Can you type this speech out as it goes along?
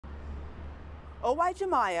O.I.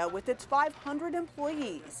 Jemiah, with its 500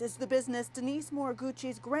 employees, is the business Denise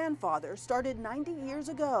Moriguchi's grandfather started 90 years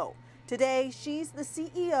ago. Today, she's the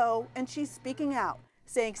CEO, and she's speaking out,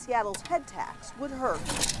 saying Seattle's head tax would hurt.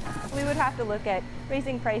 We would have to look at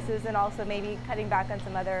raising prices and also maybe cutting back on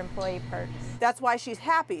some other employee perks. That's why she's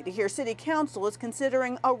happy to hear City Council is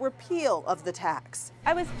considering a repeal of the tax.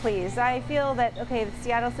 I was pleased. I feel that, okay, the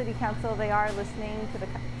Seattle City Council, they are listening to the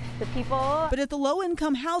people. But at the Low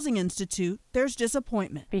Income Housing Institute, there's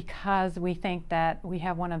disappointment. Because we think that we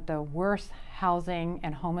have one of the worst housing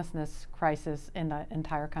and homelessness crises in the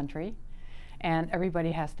entire country, and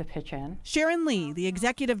everybody has to pitch in. Sharon Lee, the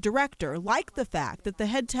executive director, liked the fact that the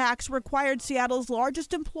head tax required Seattle's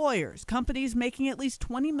largest employers, companies making at least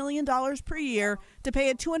 $20 million per year, to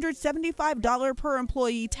pay a $275 per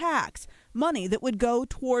employee tax, money that would go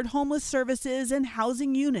toward homeless services and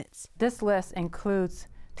housing units. This list includes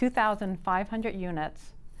 2,500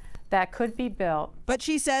 units that could be built. But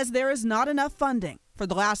she says there is not enough funding. For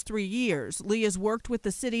the last 3 years, Lee has worked with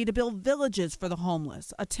the city to build villages for the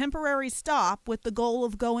homeless, a temporary stop with the goal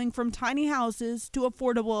of going from tiny houses to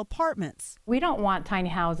affordable apartments. We don't want tiny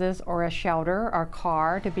houses or a shelter or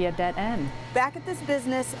car to be a dead end. Back at this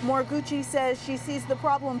business, Moriguchi says she sees the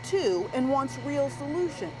problem too and wants real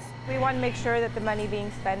solutions. We want to make sure that the money being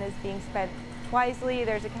spent is being spent wisely,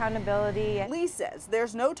 there's accountability. Lee says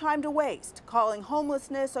there's no time to waste, calling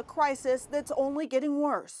homelessness a crisis that's only getting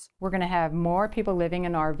worse. We're going to have more people living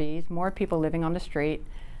in RVs, more people living on the street,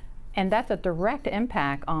 and that's a direct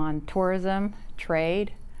impact on tourism,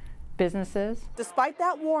 trade, businesses. Despite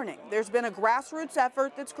that warning, there's been a grassroots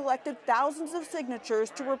effort that's collected thousands of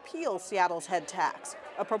signatures to repeal Seattle's head tax,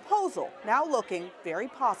 a proposal now looking very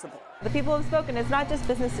possible. The people have spoken. It's not just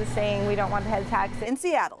businesses saying we don't want the head tax. In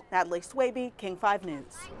Seattle, Natalie Swaby, King 5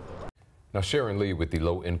 News. Now, Sharon Lee with the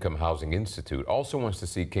Low Income Housing Institute also wants to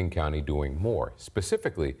see King County doing more.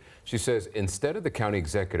 Specifically, she says instead of the county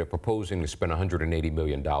executive proposing to spend $180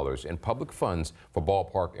 million in public funds for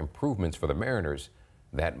ballpark improvements for the Mariners,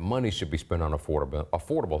 that money should be spent on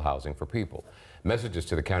affordable housing for people. Messages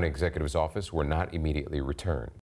to the county executive's office were not immediately returned.